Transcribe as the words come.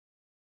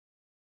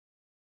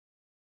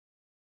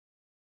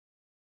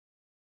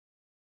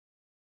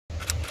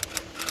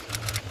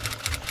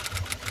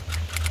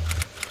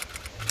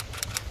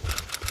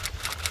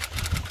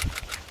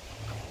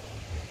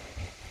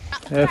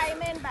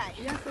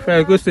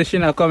Very good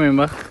station are coming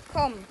back.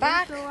 Come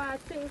back.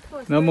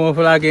 No more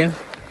flagging.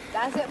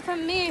 That's it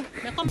from me.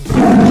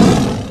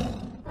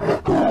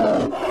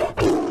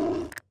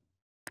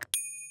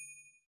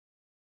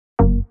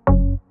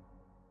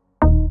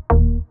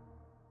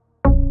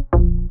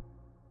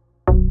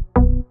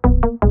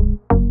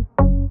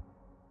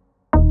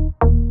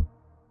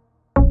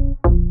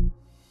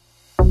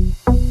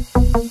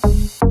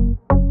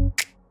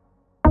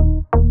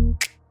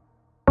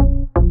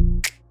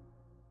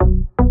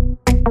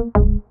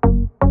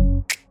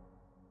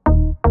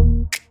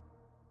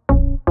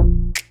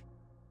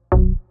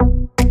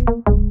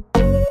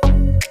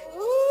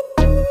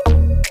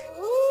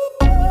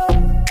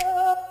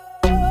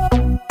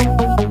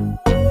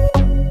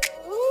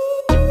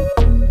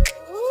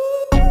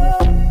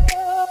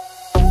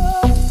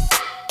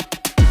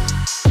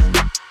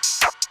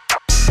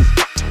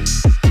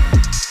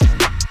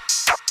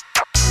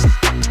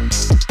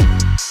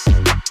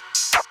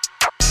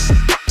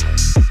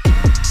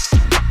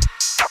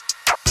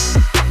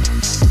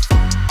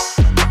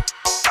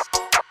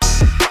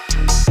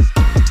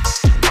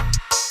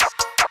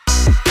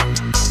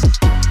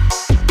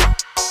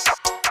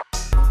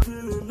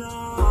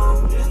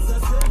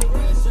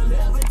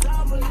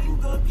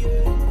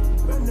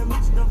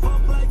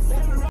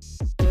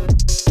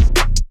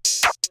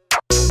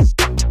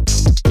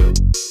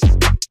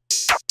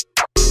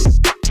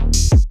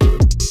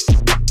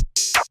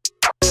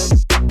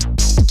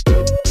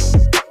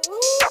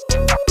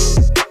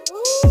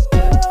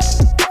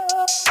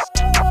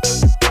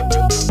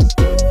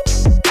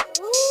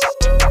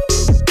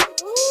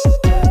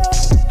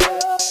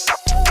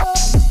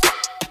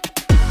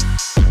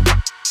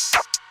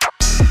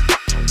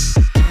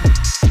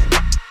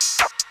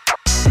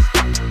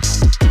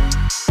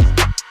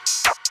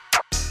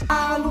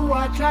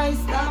 Try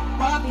stop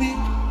popping.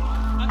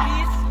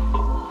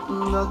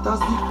 Not as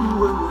the crew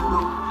when we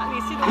know.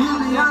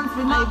 Billion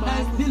for not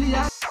nice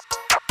billion.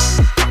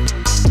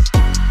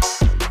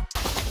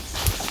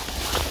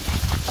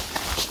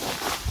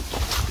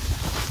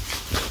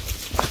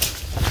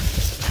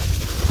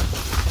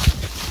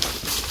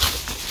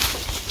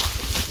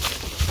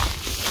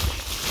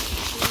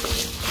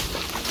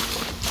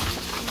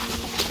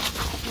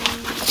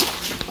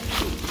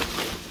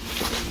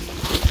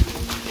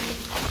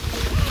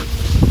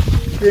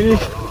 Really?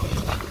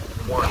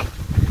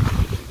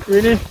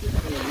 Really?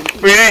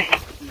 Really?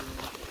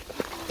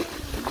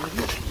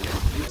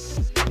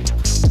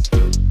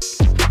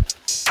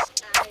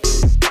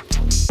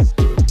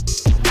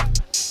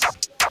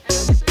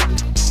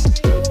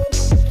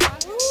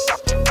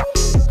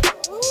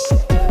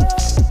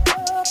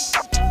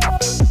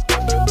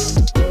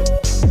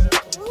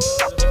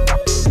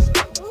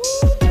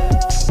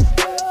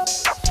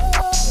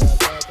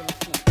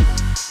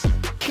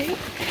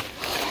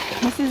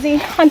 This is the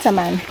hunter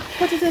man.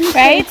 What is it?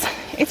 Right?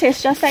 It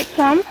tastes just like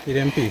plum. Eat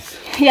them piece.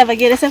 You ever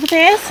get this a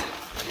taste?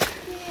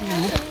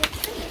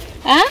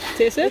 Huh?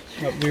 Taste it?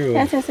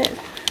 Yeah, taste it.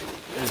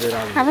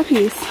 Have a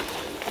piece.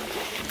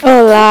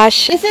 Oh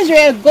gosh. This is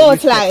real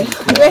goat life.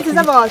 Greatest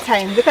of all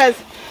time. Because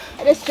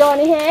this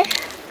journey here,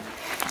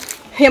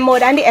 you're more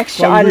than the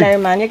extra ordinary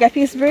man. You get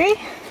piece brie?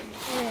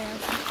 Yeah.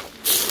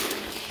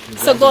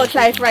 So goat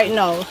life right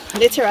now.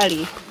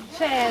 Literally.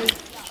 Cheers.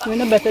 You're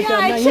in a better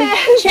job than you.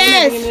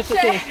 Cheers.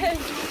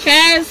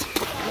 Cheers.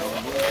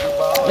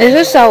 This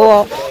is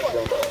sour.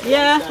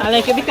 Yeah, I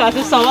like it because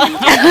it's sour.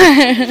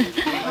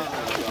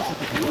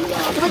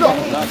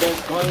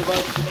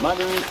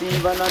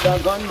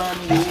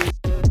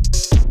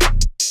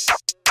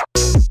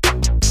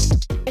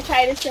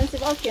 Try this sense of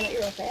volcano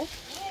Europe, eh?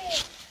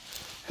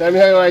 Tell me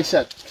how you like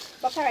shot.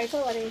 But alright,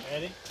 over there.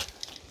 Ready?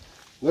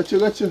 Got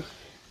you.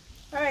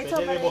 Alright,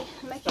 over there.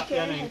 My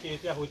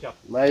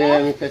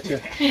catch you.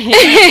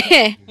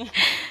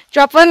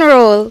 Drop and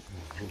roll.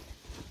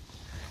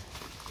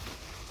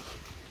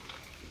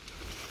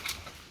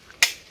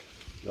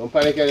 Don't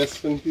panic at your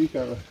spoon peak,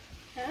 huh?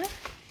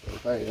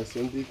 Don't panic at your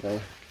spoon peak, huh?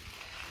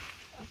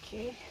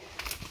 Okay.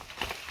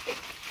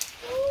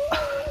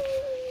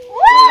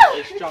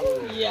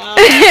 Yeah.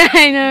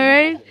 I know,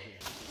 right?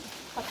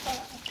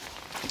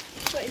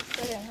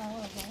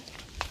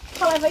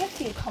 However you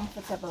feel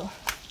comfortable.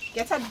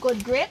 Get a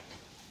good grip.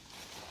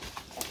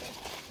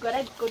 Get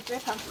a good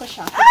grip and push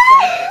off.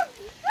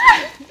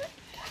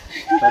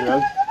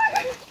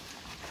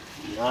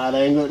 Nah,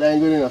 that ain't good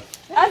enough.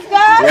 Let's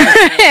go!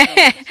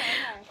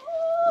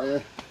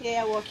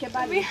 Yeah, walk your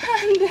body.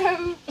 Behind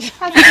them. Yes,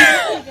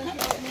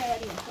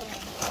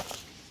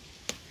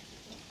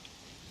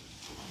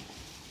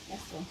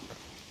 sir.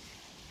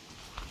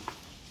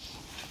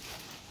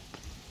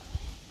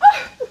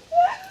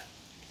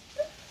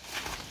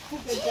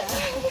 Good job.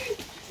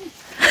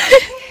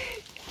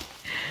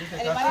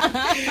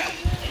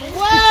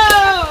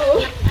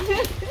 Whoa!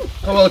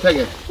 Come on, take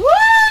it.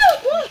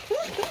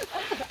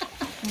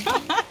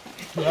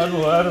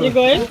 You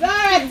going?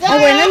 I'm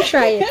going to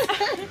try it.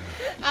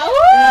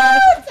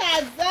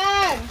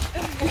 Tarzan!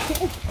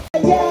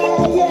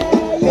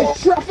 Yeah,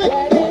 traffic.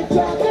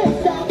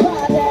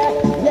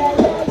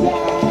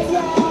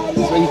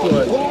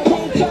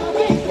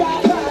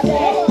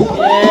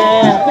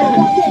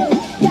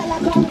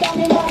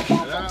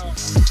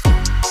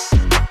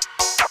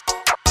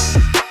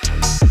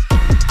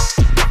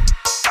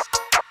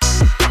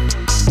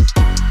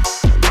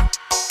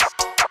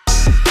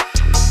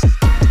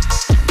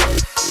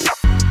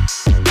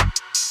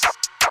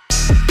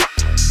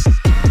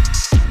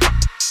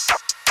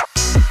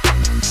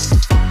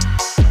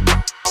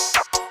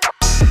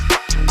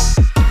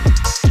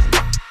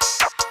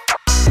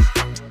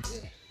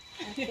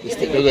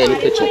 go in the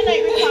picture.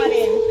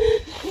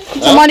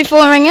 Somebody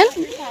phone ringing?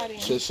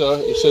 You should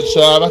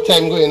show have a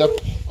time going up.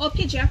 Oh,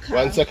 PJ,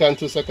 1 second,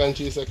 2 seconds,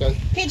 3 seconds.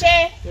 PJ.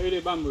 With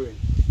the bamboo ring.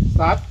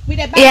 Start. With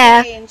the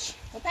bamboo range.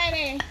 What time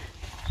is it?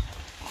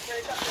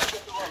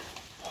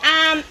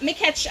 Me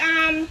catch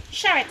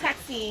Sharrett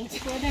taxi.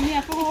 So them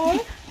here for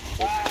hold.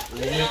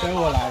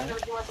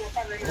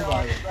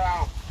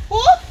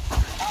 Who?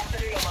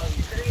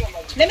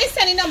 Let me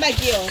send the number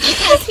to you.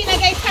 Because he not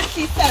get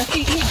taxi self,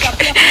 he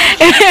drop you.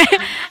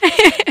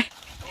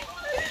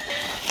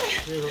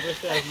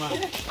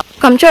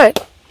 Come try.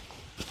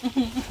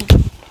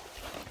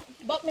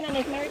 But me not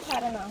make my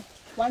recorder now.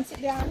 One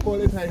sit down.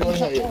 Hold it high, hold it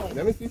high.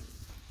 Let me see.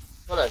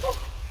 Hold on.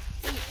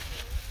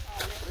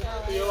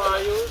 You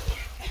are you?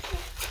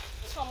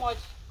 How much?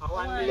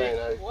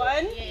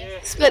 One. Yeah.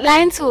 Split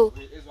line too.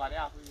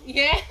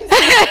 Yeah.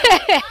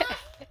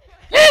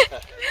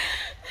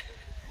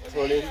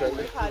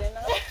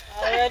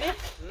 Already?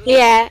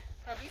 Yeah.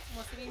 Probably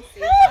must have been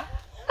safer.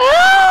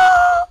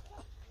 Oh.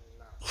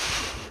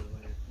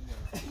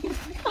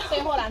 Say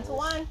hold on to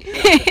one.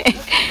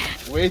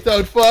 Wait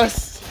out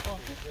first.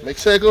 Make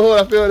sure you can hold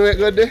up here and make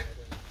good there.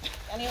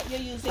 And you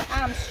use the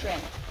arm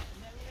strength.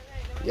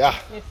 Yeah.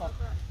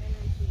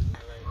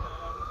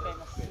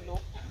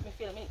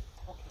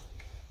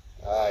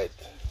 Alright.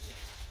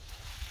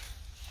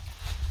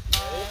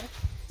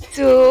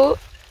 2.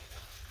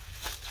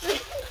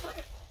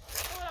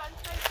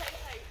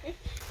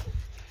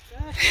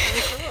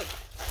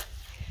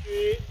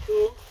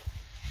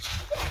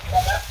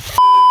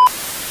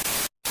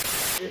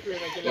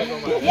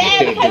 Yeah,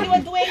 because you were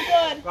doing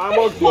good.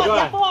 Hold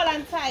your ball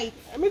and tight.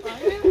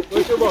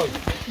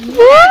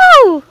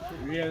 Woo!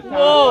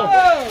 Whoa!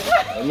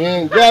 I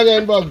mean,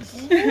 dragon bugs.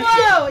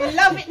 Whoa, you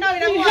love it now. You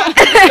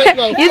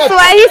This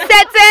why he's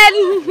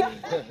setting.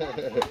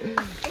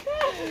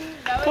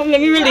 Come, let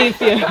me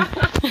relieve you.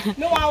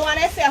 No, I want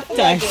to say a food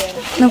again.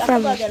 No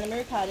problem. Go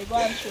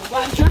on through. Go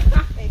on through.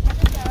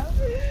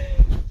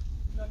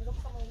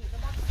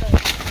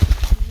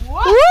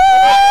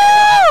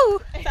 Woo!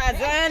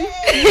 Tarzan.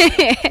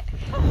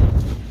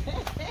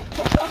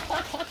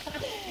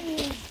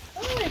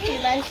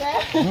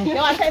 You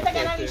want to try it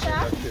again, Alicia?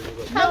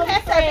 Come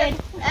here, Seven.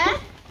 Eh?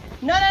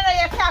 No,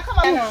 you can't come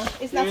on. No.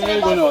 It's nothing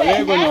about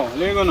fair.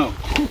 Let go now.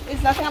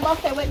 It's nothing about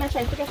fair. Wait, I'm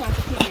trying to get on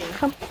to TV.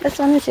 Come, this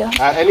one is yours.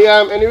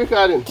 Any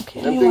recording?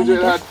 Okay, them things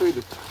really hard for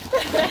you.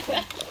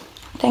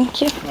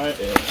 Thank you. Alright,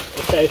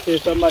 if I say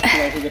so much,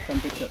 I will get some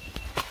pictures.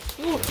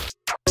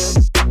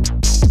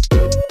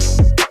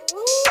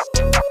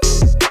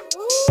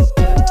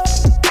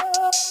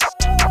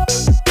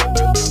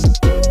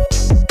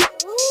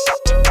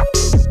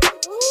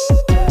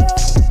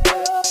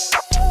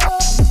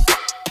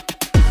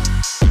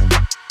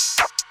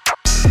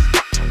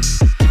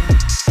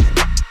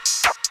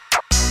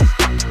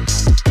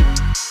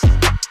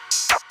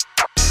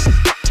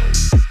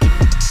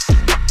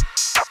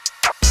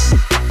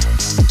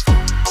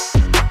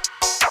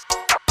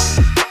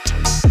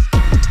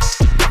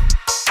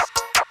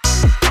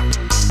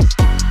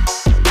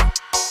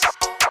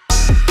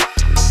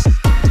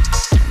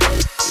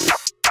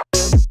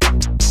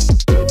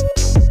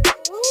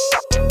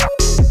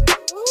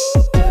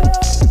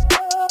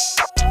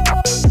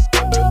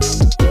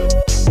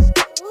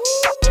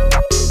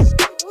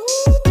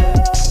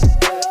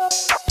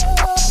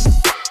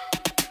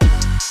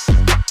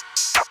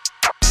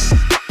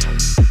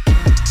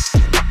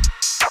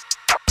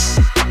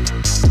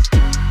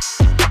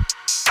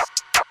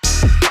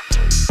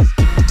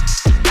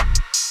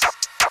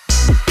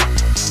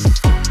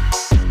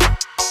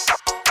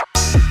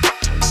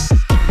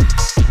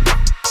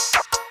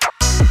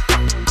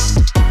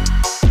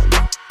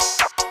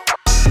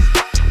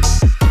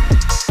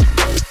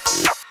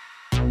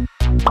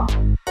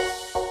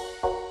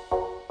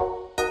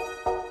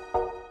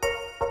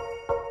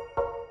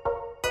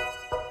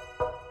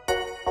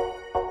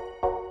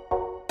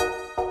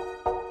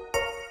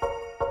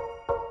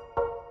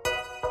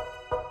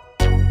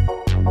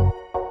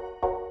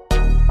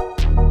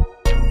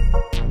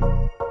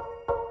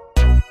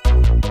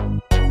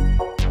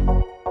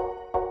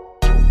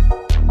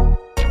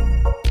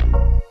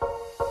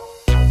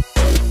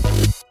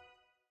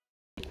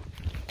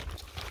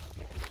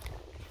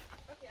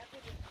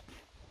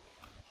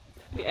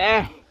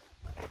 Yeah.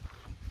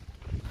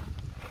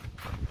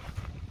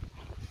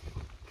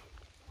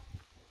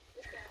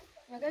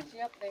 I got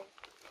you up there.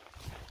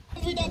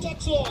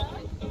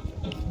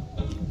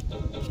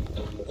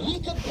 We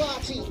could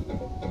party.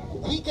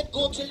 We could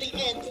go till the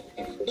end.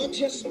 Not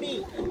just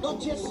me,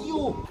 not just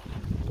you.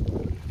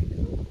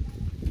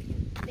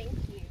 Thank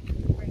you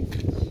very much.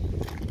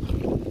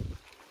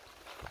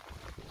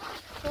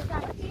 So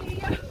thank you.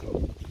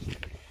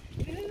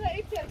 This is like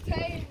it's your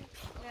time.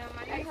 Yeah,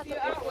 man, you have to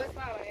put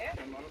power, yeah?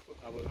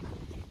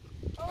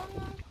 Oh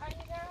no, are you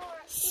gonna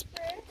want to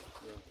spray?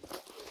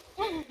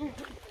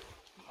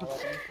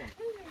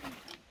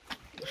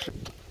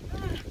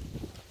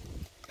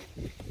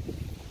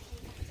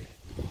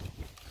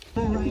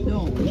 Right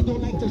now, you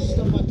don't like to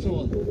stop at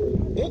all.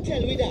 Don't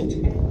tell me that.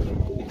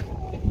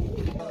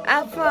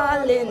 I'm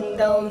falling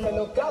down.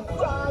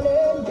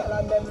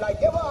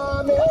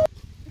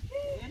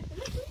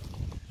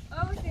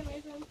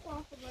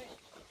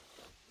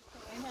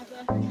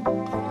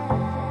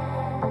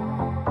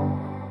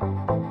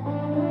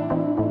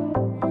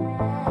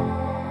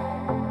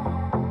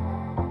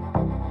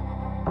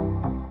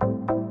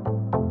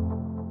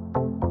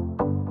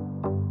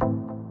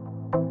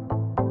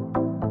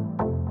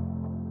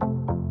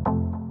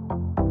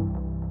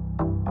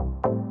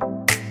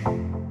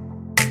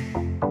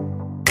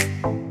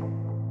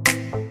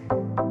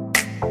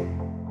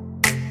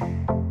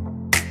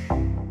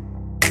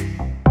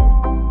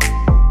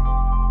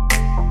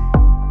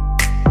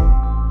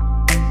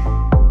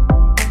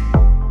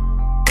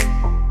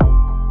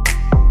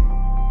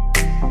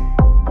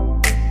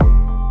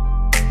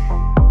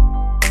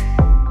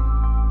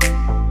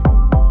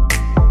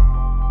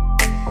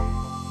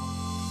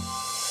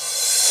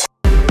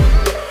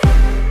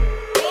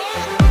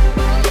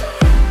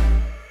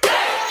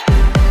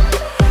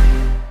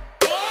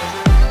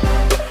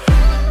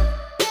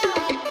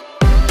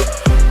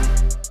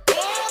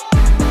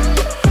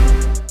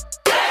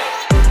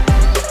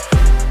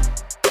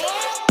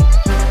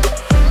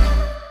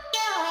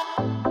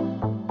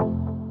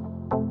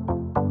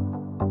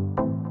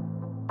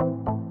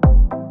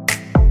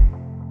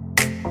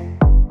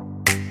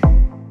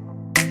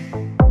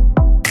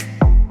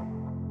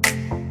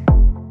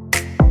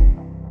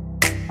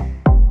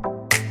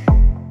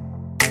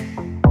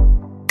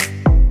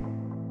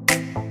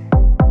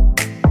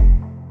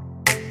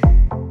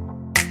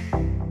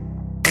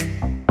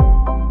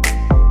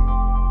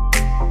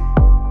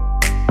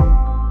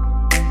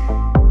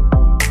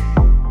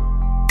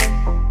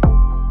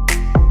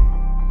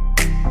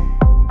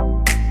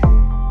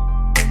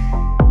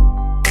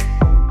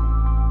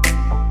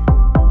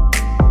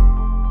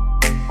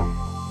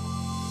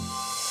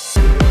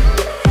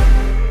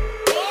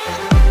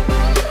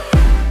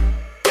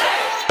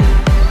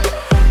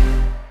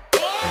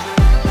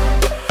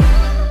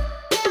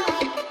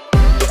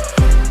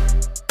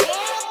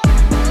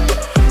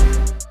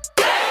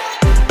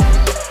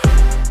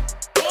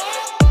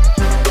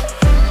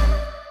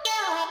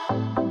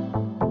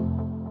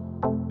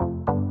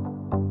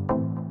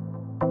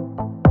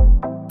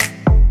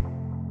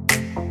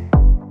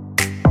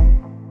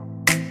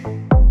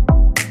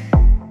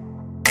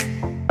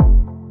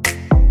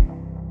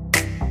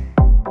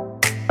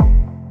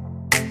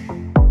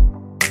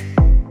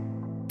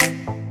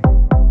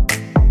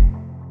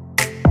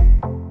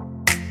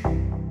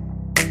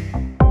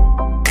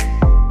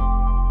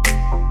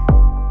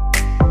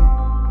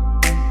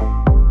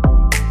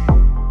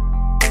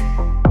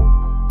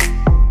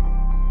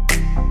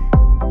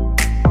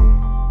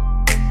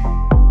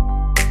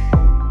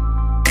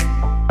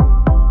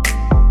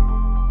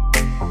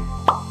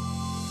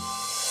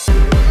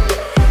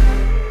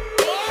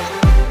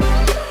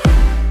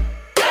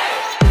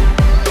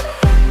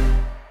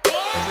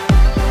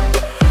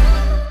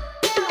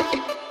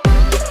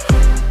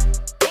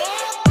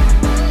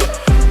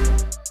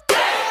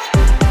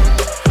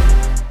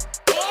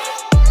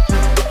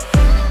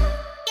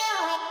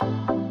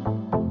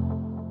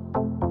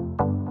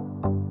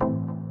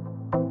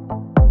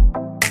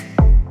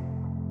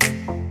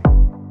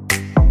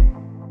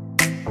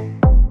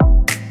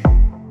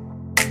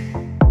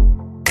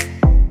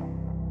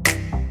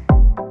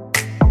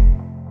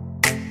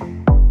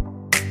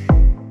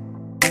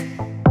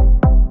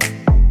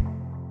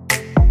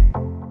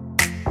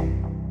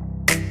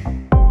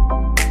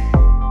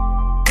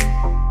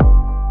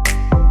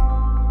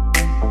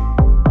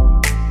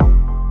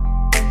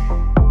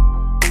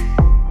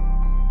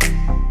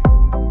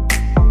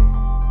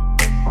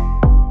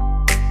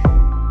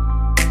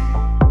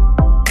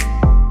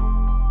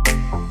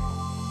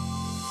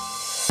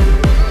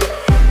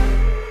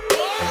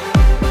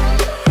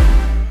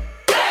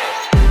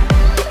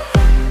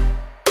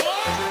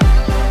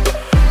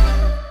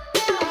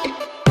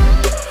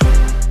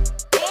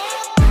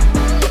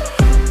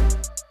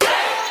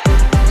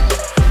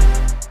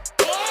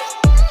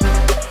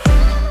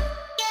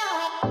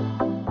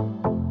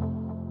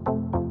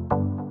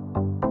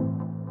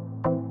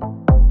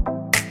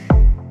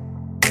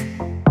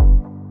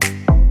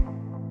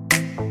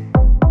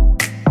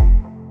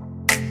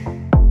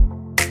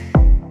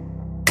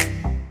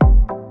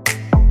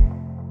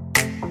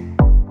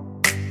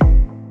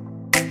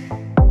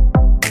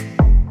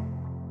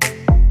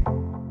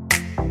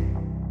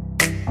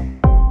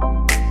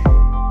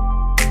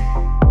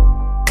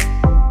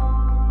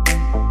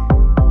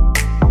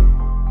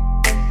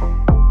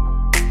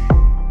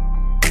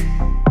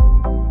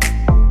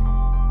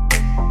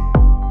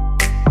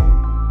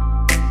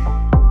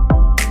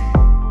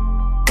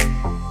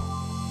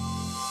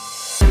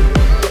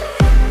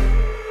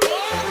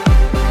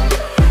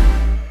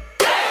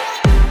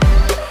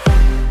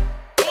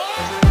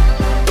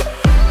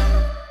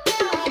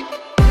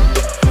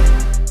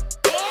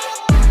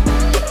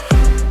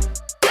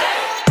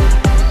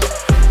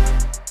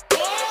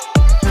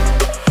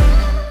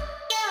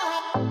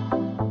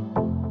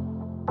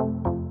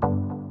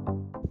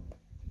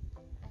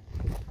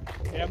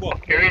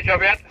 You reach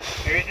up yet?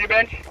 You reach the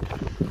bench?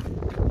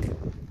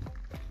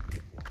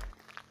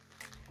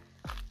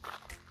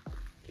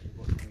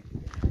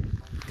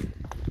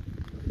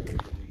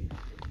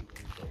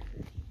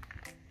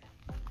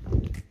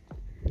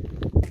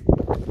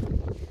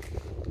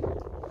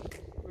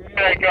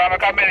 Like you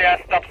make a million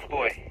stops,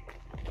 boy.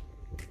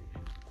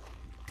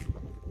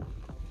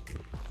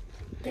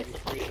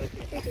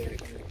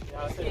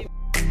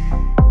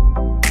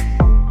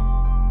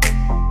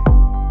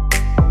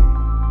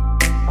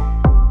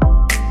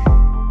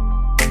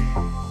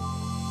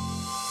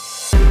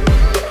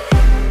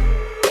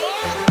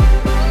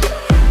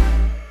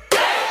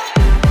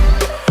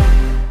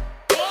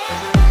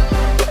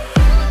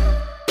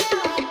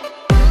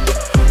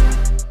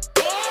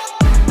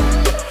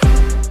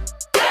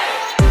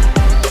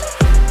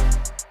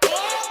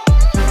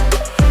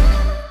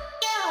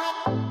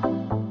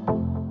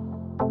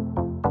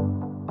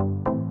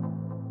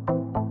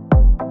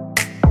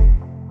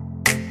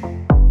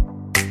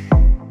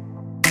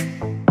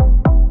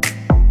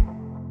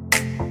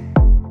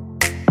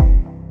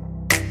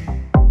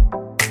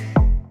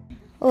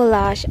 Oh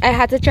gosh, I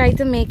had to try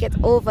to make it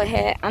over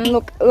here and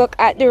look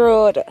at the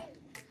road.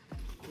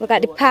 Look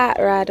at the path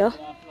rather.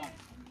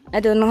 I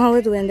don't know how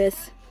we're doing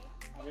this.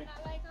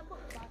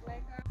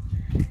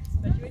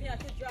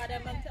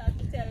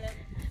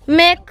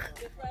 Make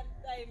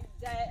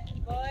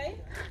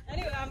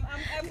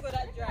I'm good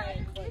at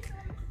drawing.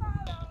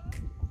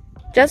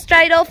 just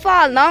try don't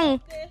fall long,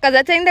 cause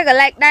I think they gonna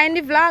like that in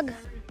the vlog.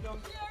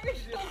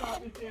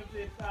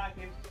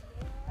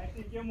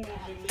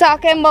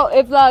 Talking about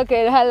a vlog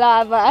in her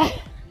lava.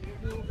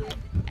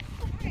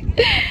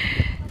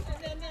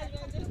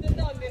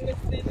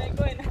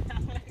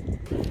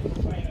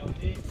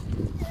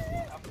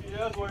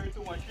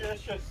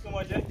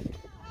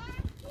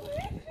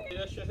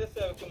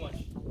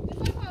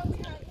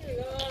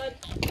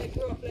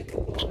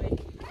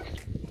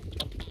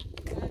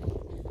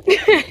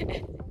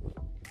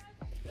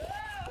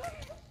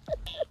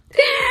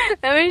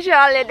 Let me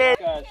show you this.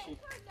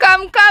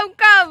 Come.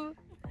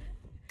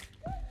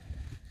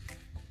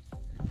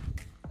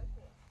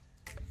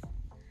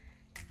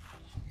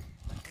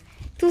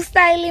 Too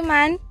stylish,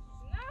 man.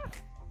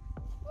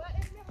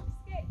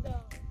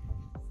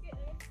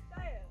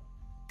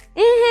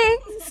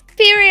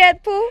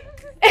 Period, poo.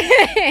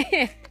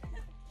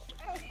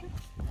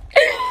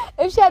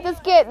 If she had to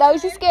skate now,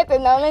 she's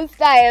skating now in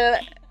style.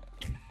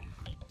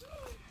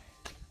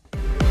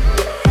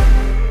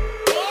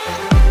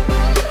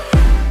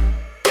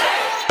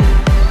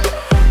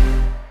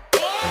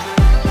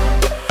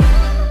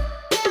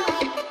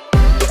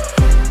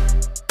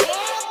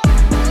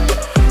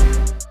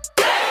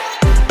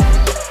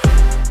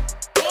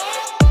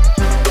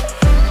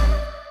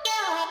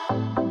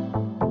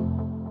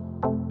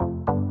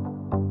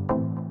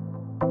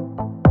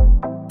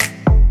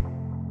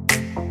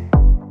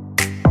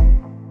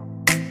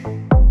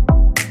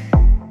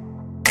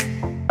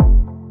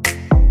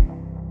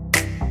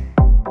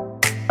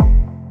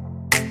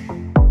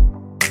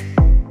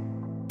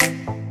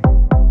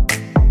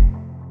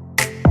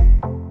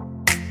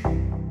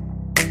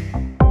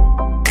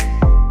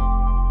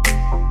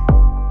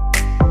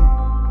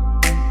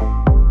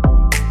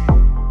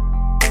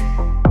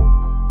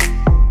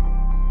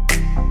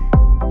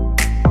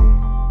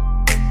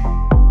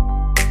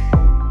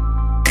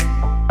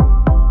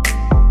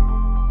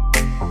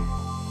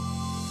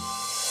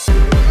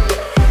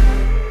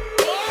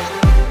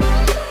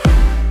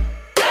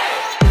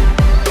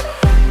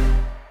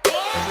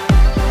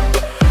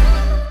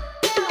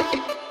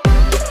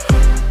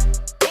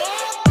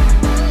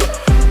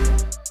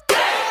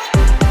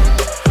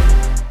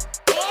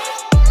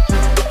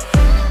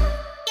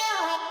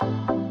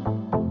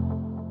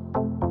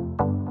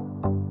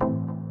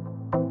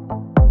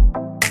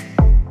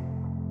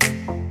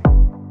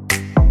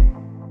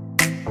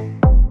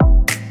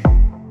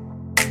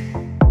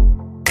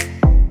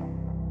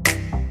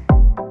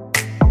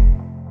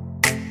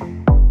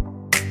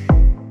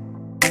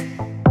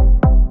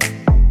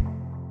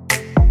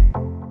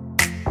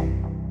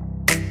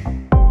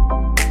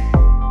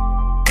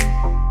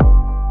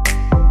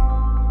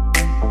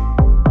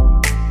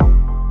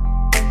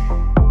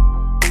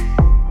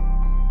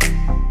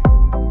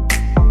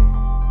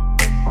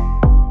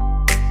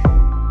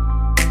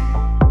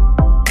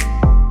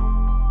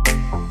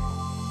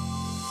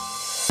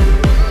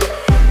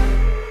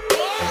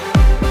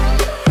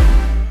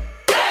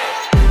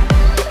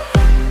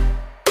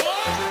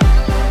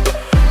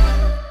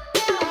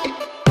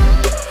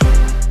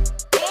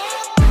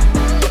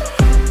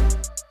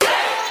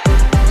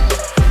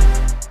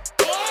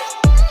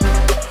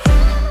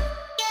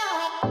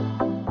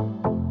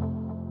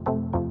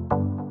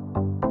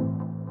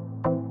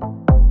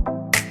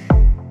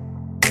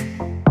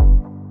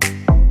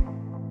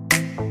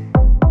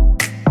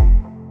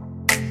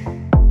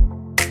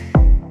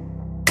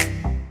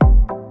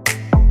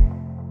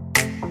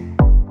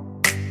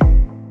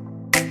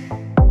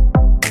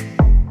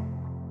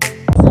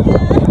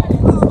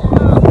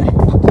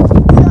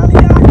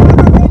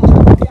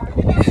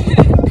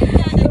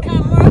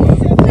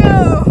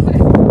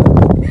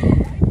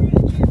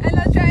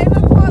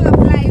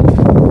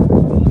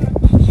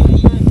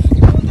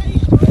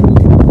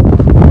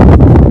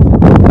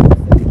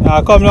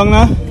 come down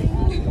now?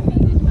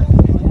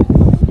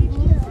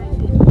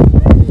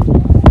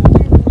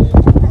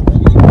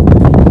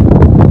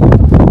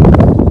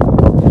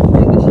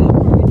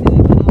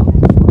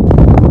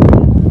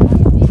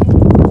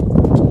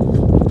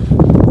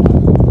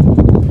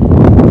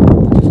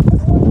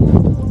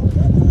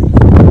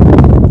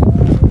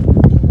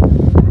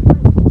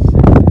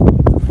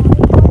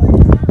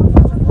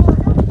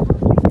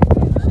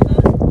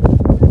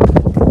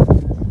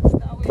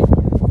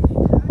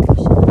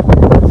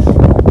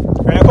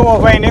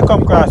 When you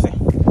come crossing.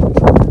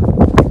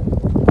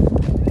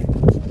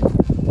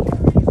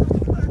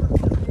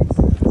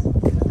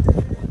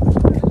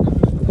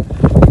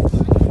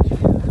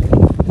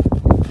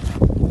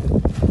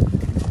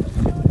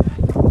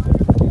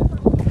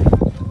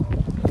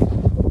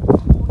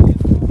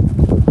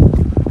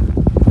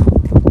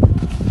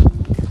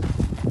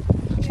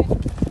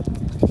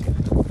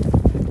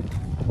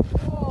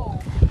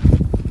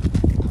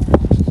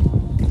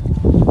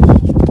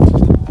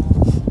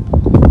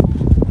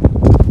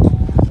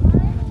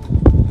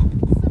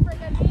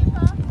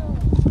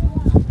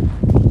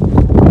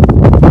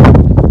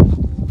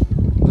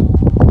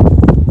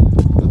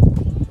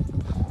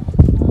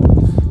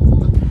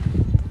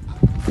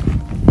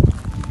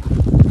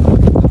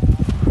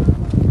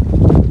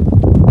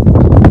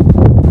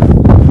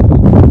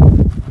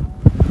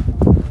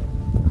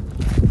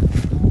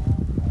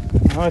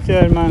 What's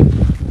your man?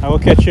 I will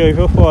catch you if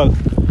you fall.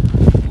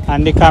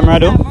 And the camera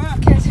do?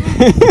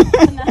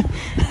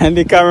 And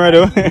the camera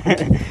do?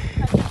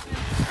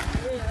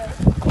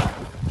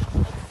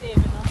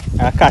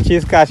 Catch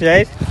is catch,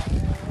 right?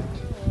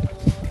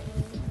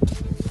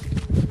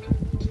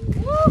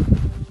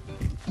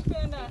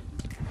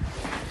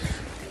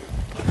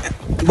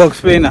 Bug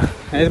spinner.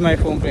 Here's my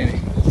phone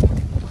playing.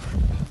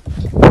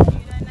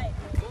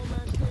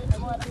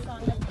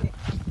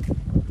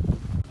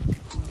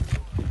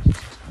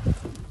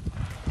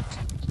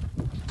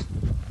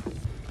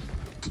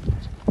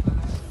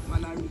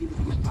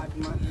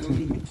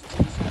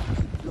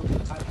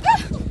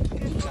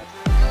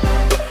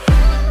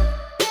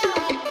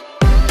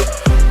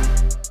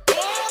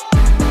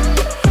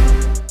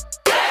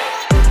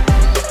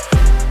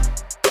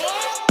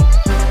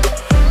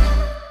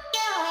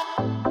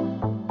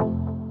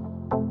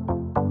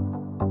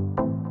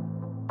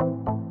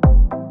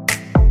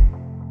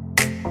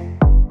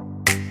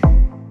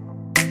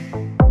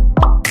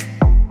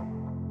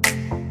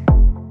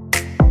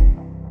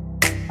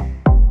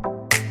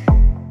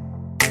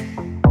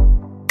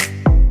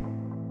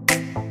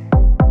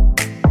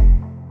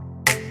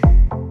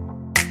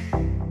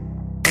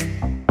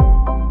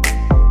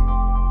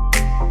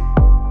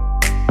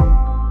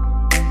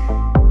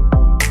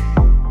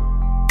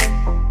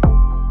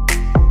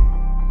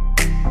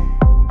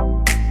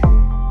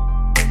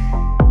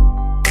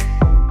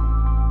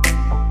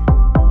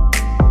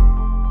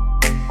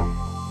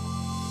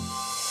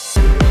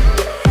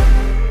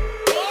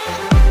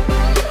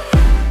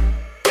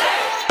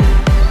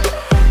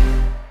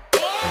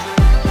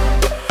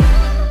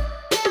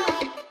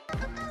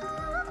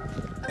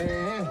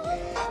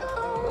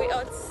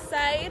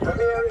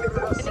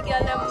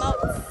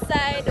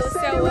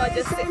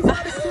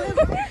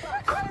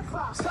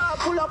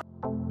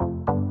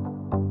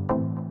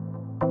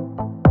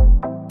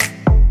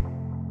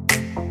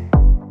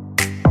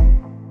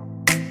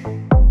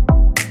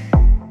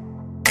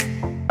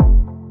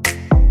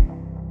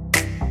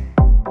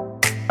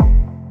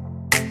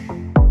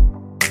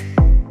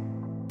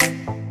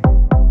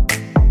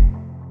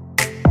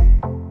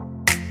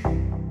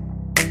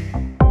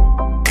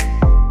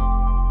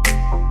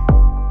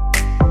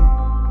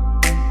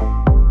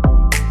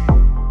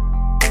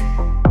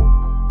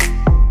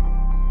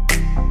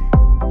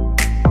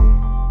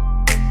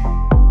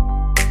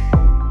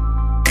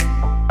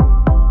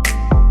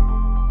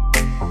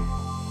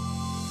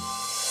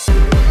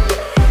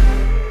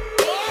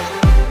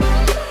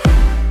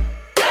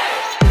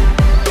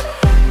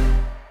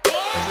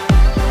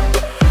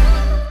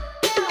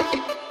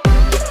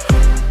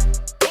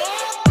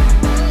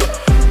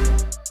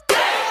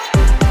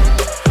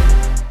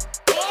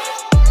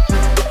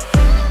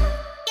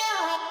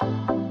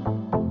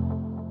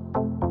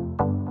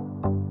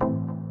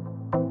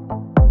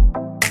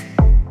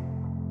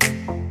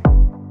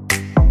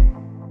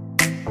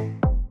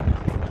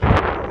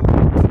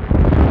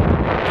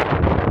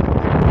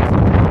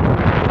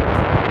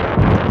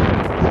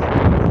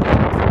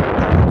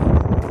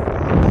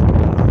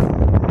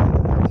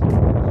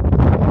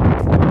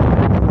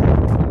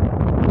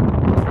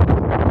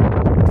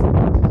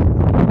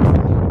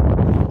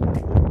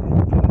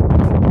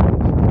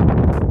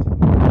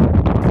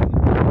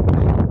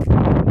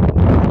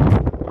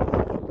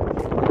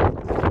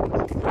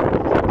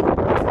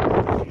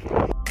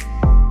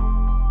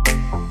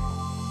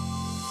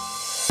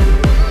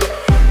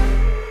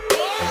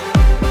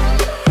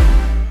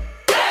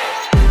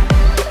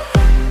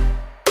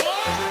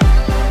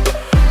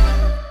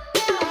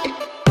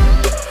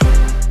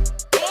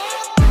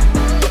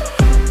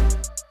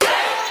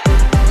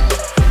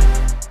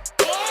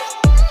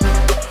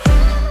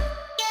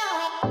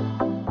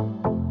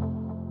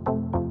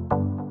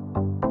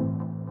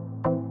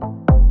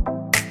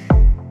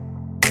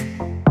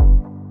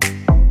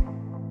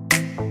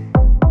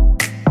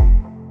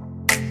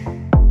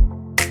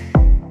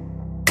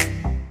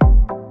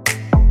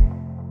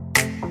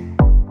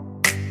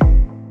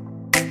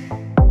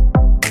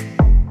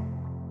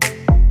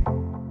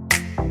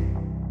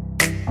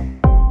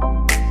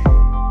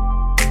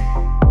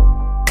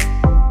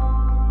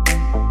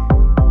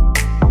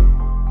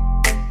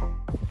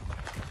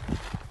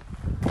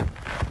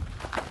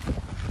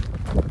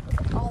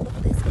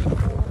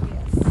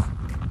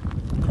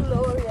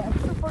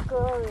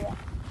 Gloria.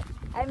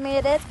 I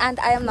made it and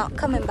I am not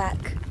coming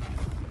back.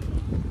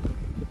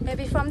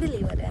 Maybe from the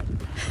lever then.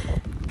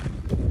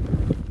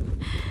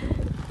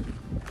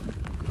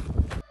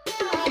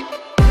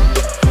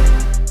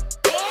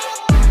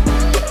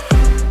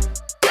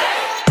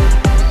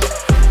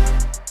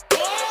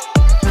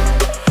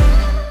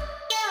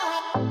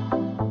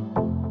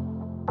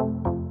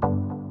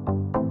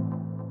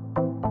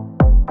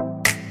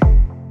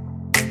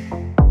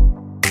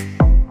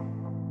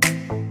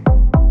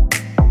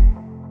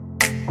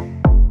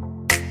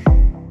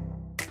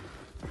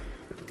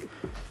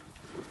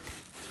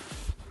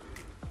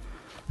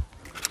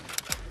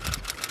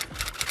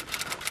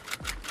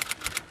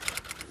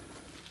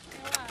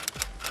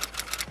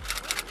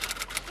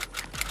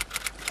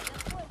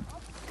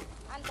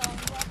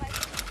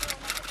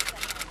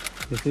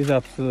 This is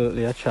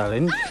absolutely a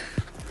challenge.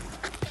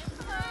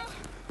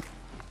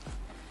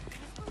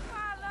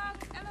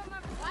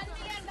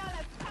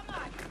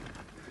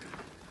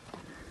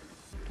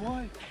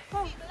 Boy,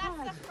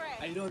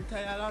 I don't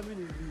tire of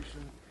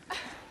ammunition.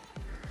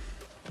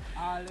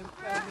 All them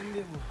coming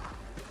in.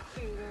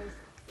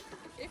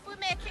 If we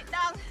make it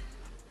down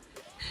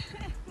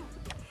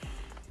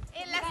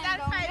in less than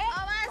 5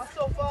 hours,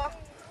 So far,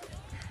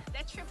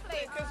 the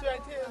triplet. it's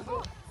right here.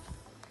 So.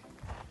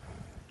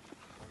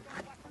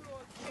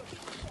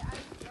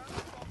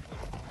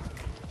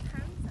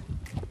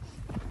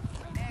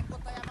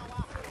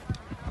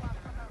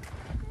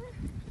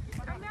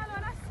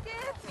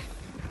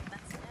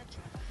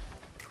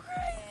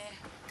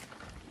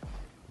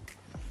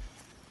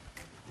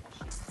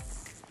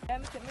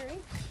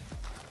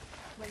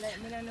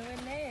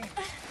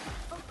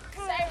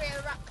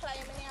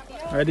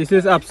 Alright, this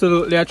is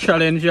absolutely a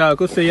challenge. You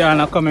could say you're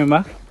not coming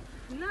back.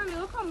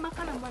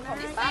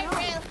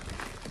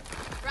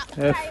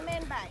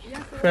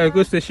 You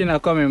could say she's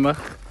not coming back.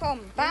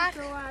 Come back.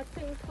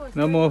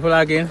 No more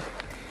flagging.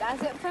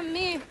 That's it from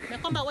me. I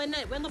come back when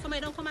go for me,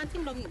 don't come and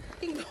ting dong.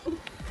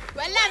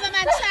 Well, lava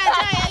man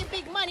charge you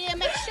big money and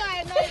make sure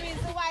you know the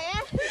reason why,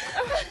 eh?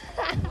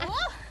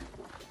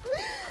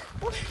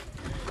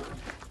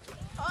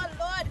 Oh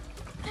Lord.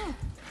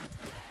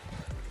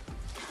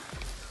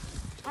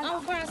 Oh,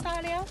 for us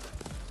all here.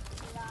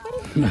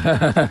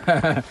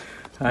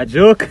 A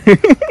joke.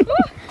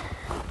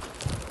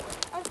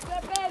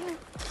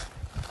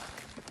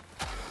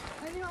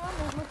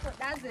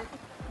 That's it.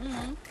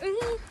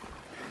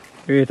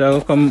 Wait,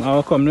 I'll come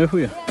there for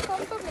you. Yeah,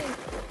 come for me.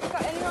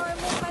 Got anyone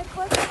remove my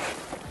foot?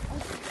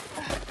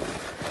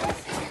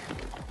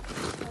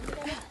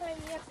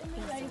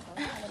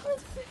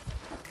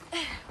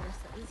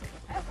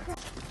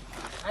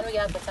 I know you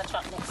have better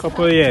trap next.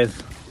 Couple of years.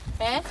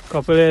 Eh?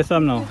 Couple of years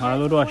from now. I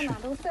would wash you.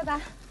 Don't say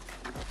that.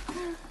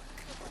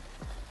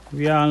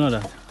 We all know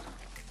that.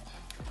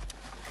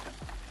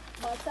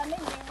 But I'm in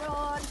the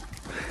road.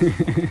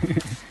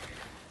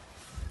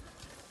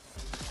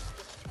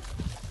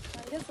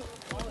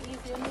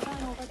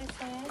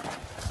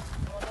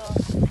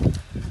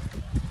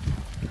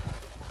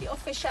 The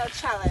official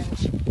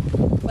challenge.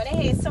 But I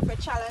hate suffer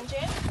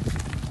challenging.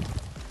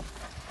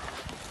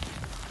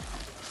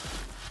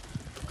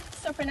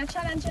 Suffering a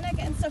challenging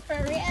again,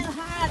 suffer real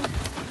hard.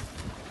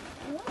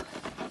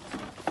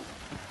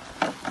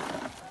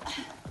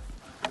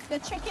 The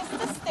trick is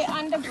to stay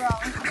on the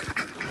ground.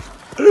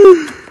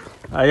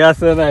 Ah, yeah,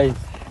 so nice.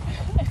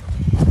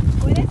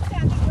 When it's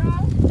on the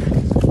ground,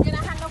 you're gonna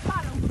have no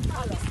problem.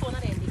 Oh, this phone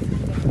and ending.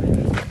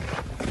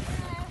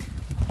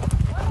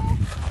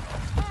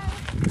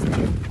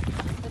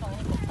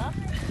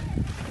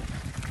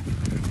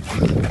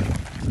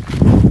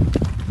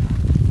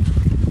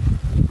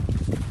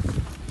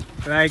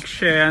 Like,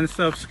 share and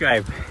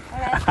subscribe.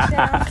 Like,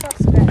 share, and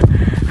subscribe.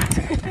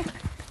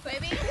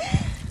 Baby.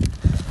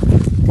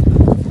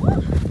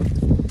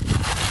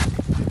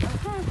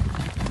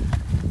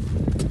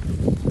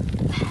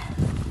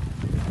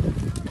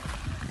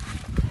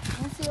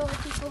 You see all the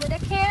people with a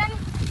can?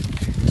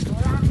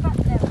 Don't laugh at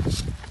them.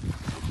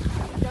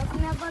 You just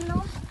never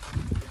know.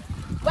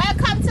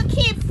 Welcome to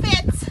Keep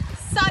Fit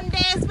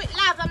Sundays with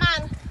Lava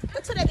Man.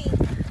 What's today?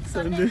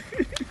 Sunday.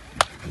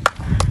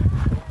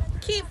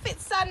 Keep Fit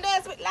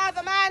Sundays with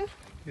Lava Man.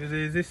 This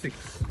is the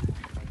 6.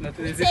 Not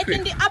We're the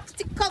taking the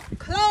obstacle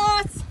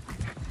course.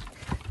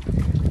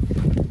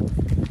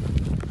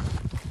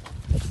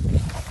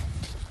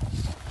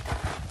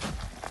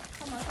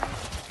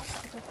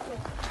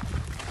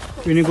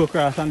 We need to go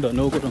cross under.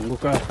 No, go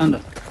cross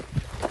under.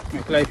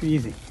 Make life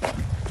easy.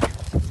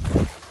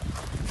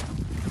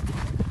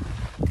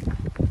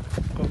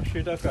 Come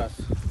straight across.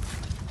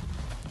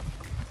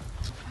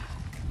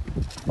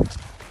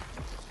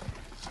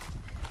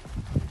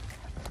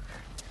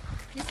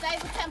 This is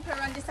a temple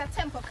run, this is a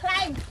temple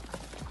climb.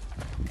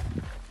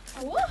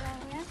 Woo.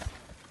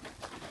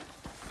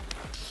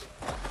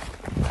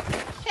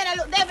 Can I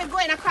look David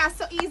going across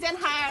so easy and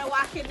high and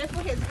walking the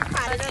foot is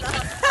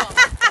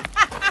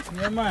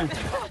Yeah, man.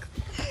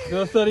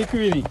 Just study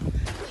Queenie.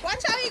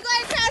 Watch how he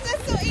going across,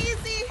 it's so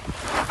easy.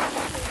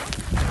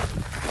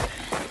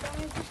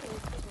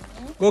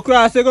 Go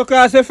cross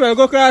it, fella.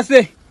 Go cross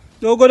it.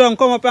 Don't go down,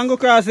 come up and go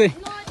cross it.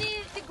 No,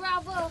 the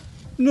gravel.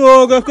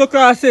 No, go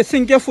cross it.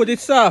 Sink your foot,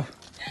 it's soft.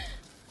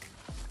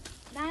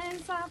 That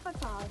ain't soft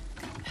at all.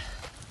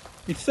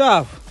 It's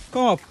soft.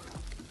 Come up.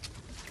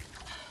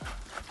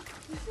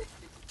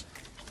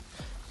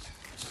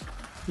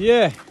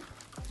 Yeah.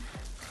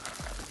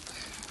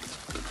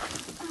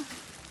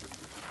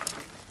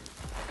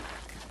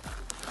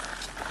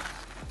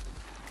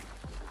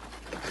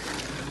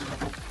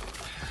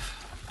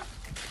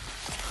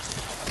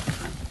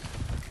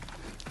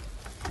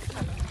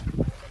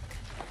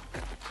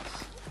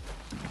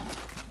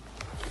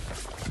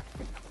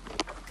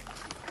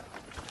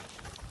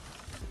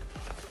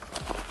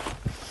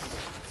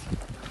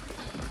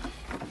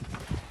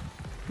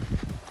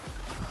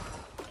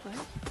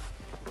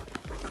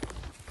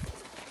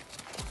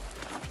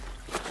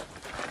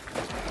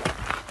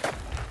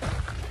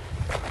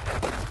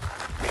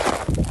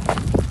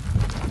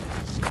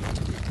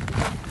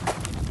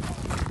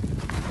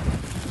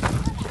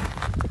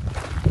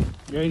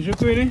 You enjoy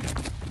Queenie?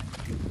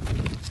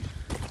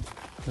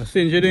 Since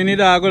you need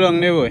to go down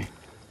there, boy.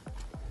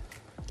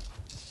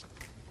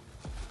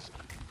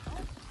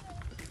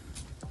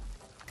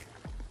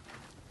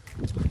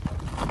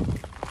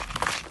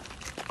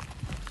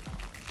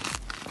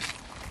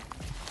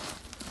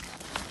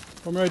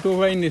 Come right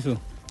over in this one.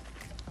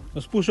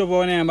 Just push up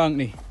on the bank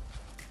there.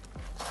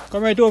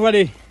 Come right over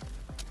there.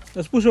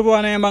 Just push up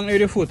on the bank with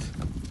your foot.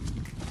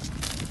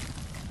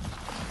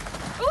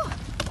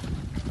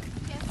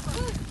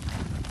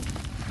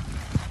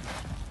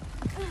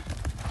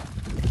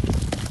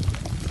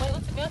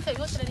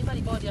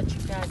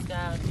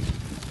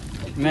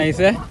 Nice,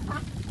 eh? Bugs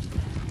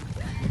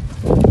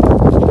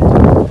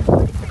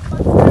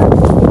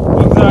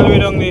all the way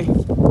down there.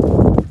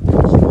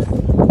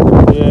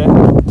 Yeah.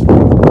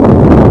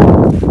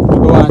 You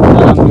go on it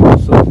along the way,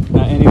 so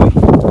not anyway.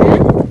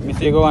 Me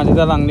say you go on it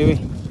along the way.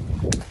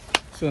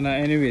 So not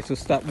anyway, so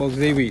stop bugs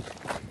they wait.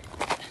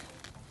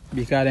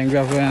 Because then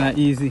gravel is not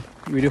easy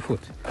with the foot.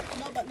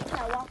 No, but we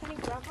can't walk on the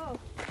gravel.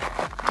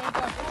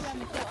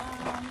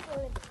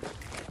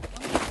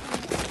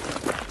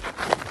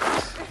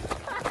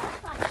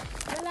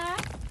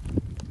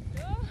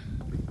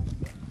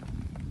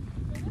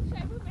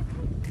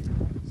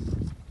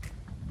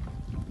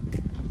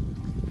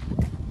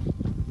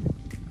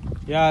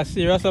 Yeah,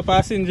 serious up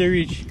at Saint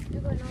reach. You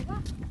going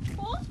over?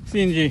 Who?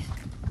 Saint. Saint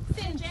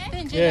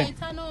Yeah.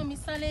 I know, me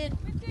solid.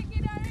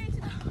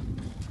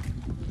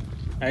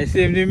 I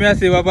see him, I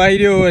say, what about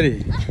you over there?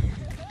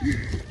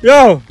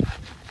 Yo!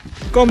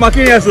 Come back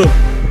in here, so.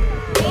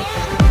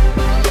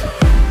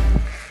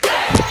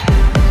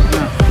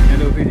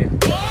 Hello, video.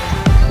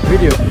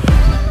 Video.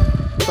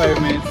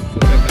 5 minutes.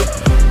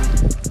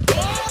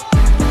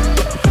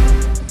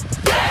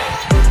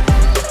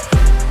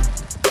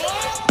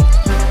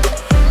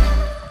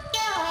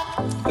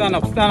 Stand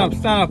up, stand up,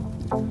 stand up.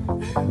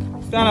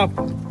 Stand up.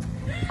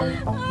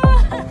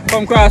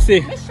 Come cross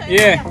it.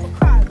 Yeah.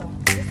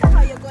 This is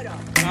how you go down.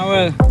 Ah,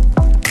 well.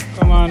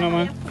 Come on, no,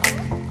 man.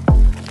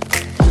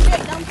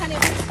 Straight down, can you?